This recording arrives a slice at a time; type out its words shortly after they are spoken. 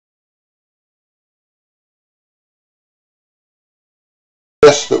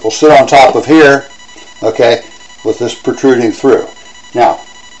this that will sit on top of here, okay, with this protruding through. Now,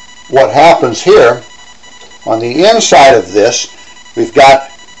 what happens here, on the inside of this, we've got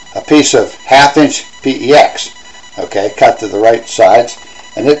a piece of 1/2 inch PEX, okay, cut to the right sides,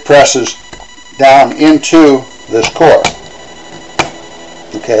 and it presses down into this core,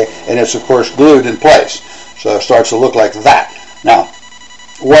 okay, and it's of course glued in place, so it starts to look like that. Now,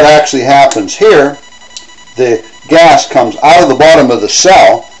 what actually happens here, the gas comes out of the bottom of the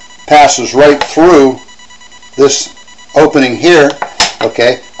cell, passes right through this opening here,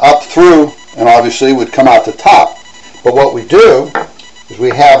 okay, up through, and obviously would come out the top. But what we do is we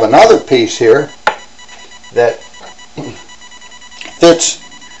have another piece here that fits.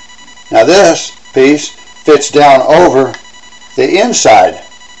 Now this piece fits down over the inside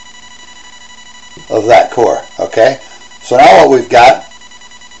of that core, okay? So now what we've got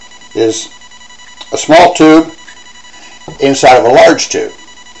is a small tube inside of a large tube.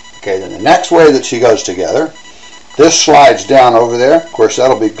 Okay, then the next way that she goes together, this slides down over there. Of course,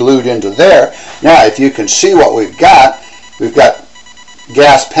 that'll be glued into there. Now, if you can see what we've got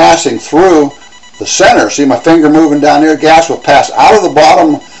gas passing through the center. See my finger moving down there? Gas will pass out of the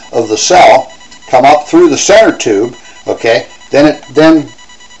bottom of the cell, come up through the center tube, okay? Then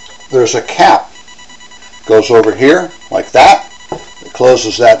there's a cap. Goes over here like that. It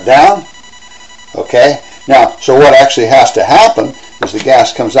closes that down, okay? Now, so what actually has to happen is the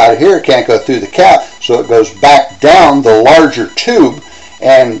gas comes out of here, can't go through the cap, so it goes back down the larger tube,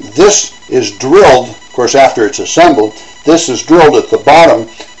 and this is drilled, of course after it's assembled, this is drilled at the bottom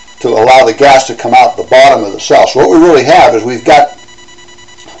to allow the gas to come out the bottom of the cell. So what we really have is we've got,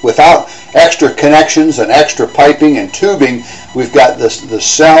 without extra connections and extra piping and tubing, we've got the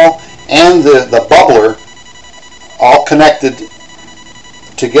cell and the bubbler all connected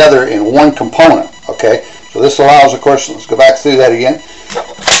together in one component, okay? So this allows, of course, let's go back through that again.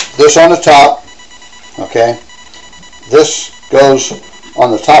 This on the top, okay? This goes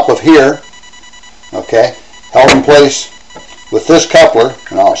on the top of here, okay? Held in place with this coupler,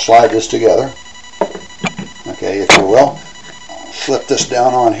 and I'll slide this together, okay, if you will. I'll slip this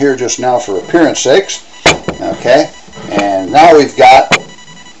down on here just now for appearance sakes, okay? And now we've got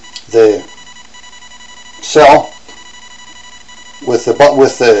the cell with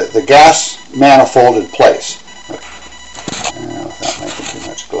the gas manifold in place, without making too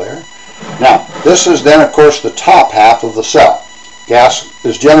much glare. Now, this is then, of course, the top half of the cell. Gas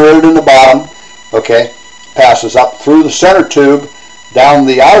is generated in the bottom, okay, passes up through the center tube, down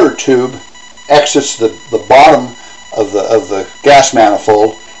the outer tube, exits the bottom of the gas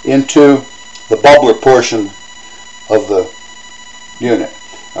manifold into the bubbler portion of the unit,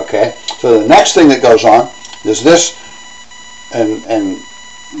 okay. So the next thing that goes on is this. And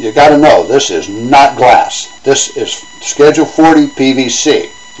you got to know, this is not glass. This is Schedule 40 PVC.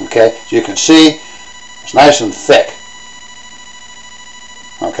 Okay, so you can see it's nice and thick.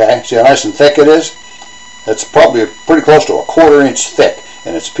 Okay, see how nice and thick it is? It's probably pretty close to a 1/4 inch thick,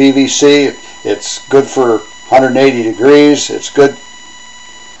 and it's PVC. It's good for 180 degrees. It's good,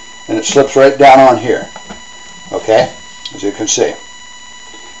 and it slips right down on here. Okay, as you can see.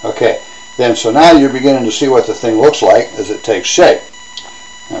 Okay. Then, so now you're beginning to see what the thing looks like as it takes shape.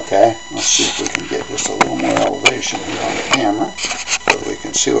 Okay, let's see if we can get just a little more elevation here on the camera so that we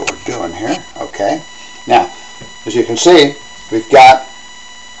can see what we're doing here. Okay, now, as you can see, we've got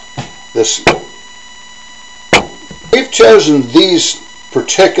this. We've chosen these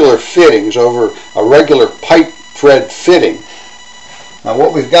particular fittings over a regular pipe thread fitting. Now,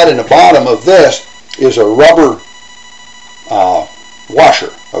 what we've got in the bottom of this is a rubber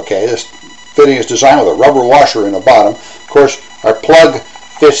washer. Okay, this fitting is designed with a rubber washer in the bottom. Of course, our plug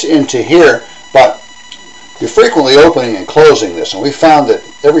fits into here, but you're frequently opening and closing this, and we found that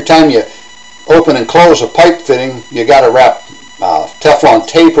every time you open and close a pipe fitting, you got to wrap Teflon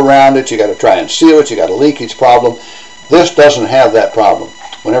tape around it, you got to try and seal it, you got a leakage problem. This doesn't have that problem.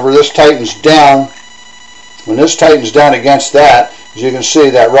 Whenever this tightens down, against that, as you can see,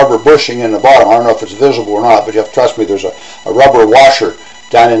 that rubber bushing in the bottom, I don't know if it's visible or not, but you have to trust me, there's a rubber washer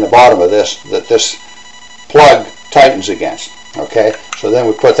down in the bottom of this that this plug tightens against. Okay, so then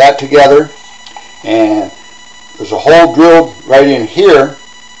we put that together, and there's a hole drilled right in here,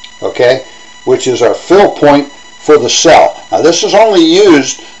 okay, which is our fill point for the cell. Now this is only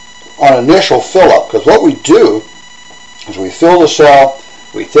used on initial fill up, because what we do is we fill the cell,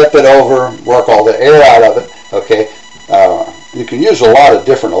 we tip it over, work all the air out of it. Okay, you can use a lot of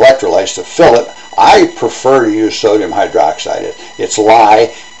different electrolytes to fill it. I prefer to use sodium hydroxide. It's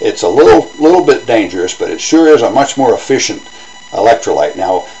lye. It's a little bit dangerous, but it sure is a much more efficient electrolyte.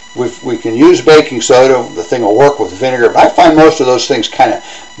 Now, we can use baking soda. The thing will work with vinegar. But I find most of those things kind of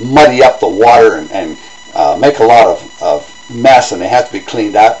muddy up the water and make a lot of mess, and they have to be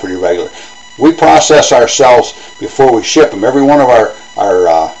cleaned out pretty regularly. We process ourselves before we ship them. Every one of our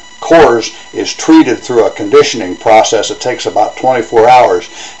cores is treated through a conditioning process. It takes about 24 hours,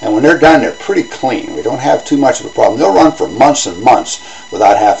 and when they're done, they're pretty clean. We don't have too much of a problem. They'll run for months and months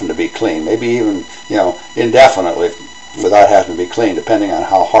without having to be clean, maybe even, you know, indefinitely without having to be clean, depending on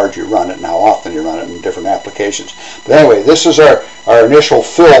how hard you run it and how often you run it in different applications. But anyway, this is our initial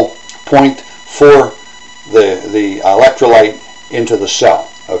fill point for the electrolyte into the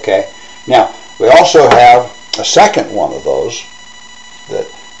cell. Okay. Now we also have a second one of those that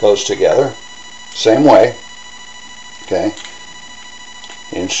goes together, same way. Okay.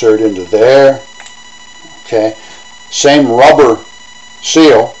 Insert into there. Okay. Same rubber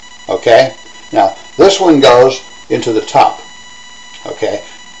seal. Okay. Now this one goes into the top. Okay.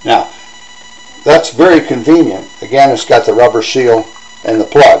 Now that's very convenient. Again, it's got the rubber seal and the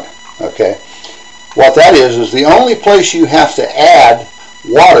plug. Okay. What that is the only place you have to add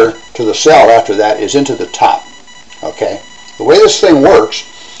water to the cell after that is into the top. Okay. The way this thing works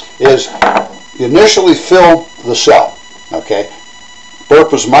is you initially fill the cell. Okay.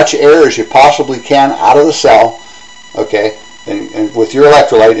 Burp as much air as you possibly can out of the cell. Okay. And with your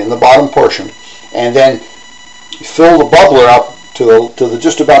electrolyte in the bottom portion, and then you fill the bubbler up to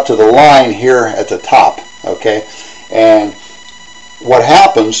just about to the line here at the top. Okay. And what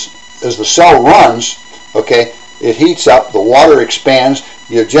happens as the cell runs, okay, it heats up, the water expands,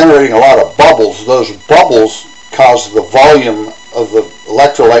 you're generating a lot of bubbles. Those bubbles cause the volume of the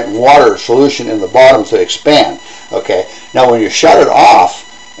electrolyte and water solution in the bottom to expand. Okay, now when you shut it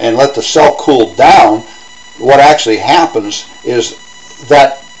off and let the cell cool down, what actually happens is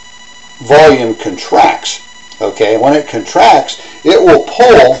that volume contracts. Okay, when it contracts, it will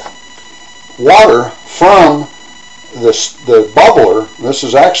pull water from the bubbler. This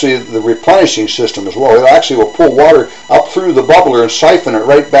is actually the replenishing system as well. It actually will pull water up through the bubbler and siphon it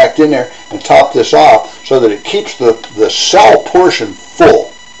right back in there and top this off so that it keeps the cell portion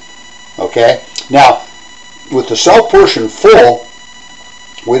full. Okay. Now, with the cell portion full,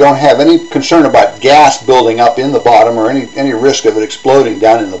 we don't have any concern about gas building up in the bottom or any risk of it exploding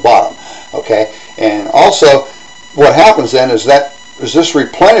down in the bottom. Okay. And also, what happens then is that as this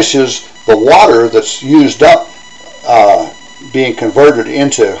replenishes the water that's used up, being converted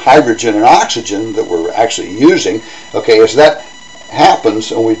into hydrogen and oxygen that we're actually using, okay, as that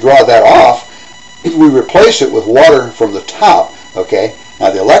happens and we draw that off, we replace it with water from the top. Okay,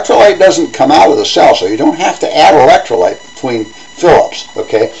 now the electrolyte doesn't come out of the cell, so you don't have to add electrolyte between fill-ups.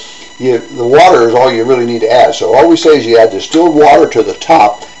 Okay, the water is all you really need to add. So all we say is you add distilled water to the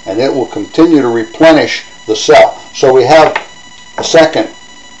top, and it will continue to replenish the cell. So we have a second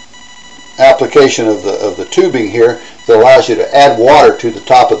application of the tubing here that allows you to add water to the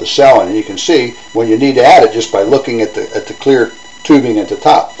top of the cell, and you can see when you need to add it just by looking at the clear tubing at the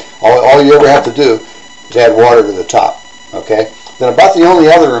top. All you ever have to do is add water to the top. Okay. Then about the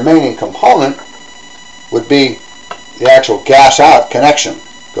only other remaining component would be the actual gas out connection.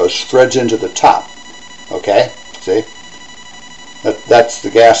 Goes threads into the top. Okay. See, that's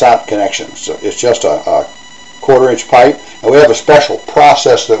the gas out connection. So it's just a 1/4-inch pipe, and we have a special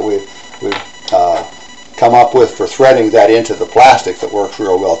process that we've come up with for threading that into the plastic that works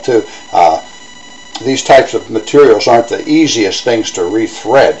real well too. These types of materials aren't the easiest things to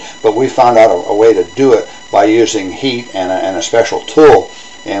rethread, but we found out a way to do it by using heat and a special tool,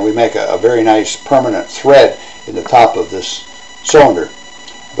 and we make a very nice permanent thread in the top of this cylinder.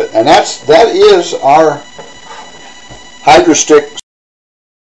 That is our Hydrostick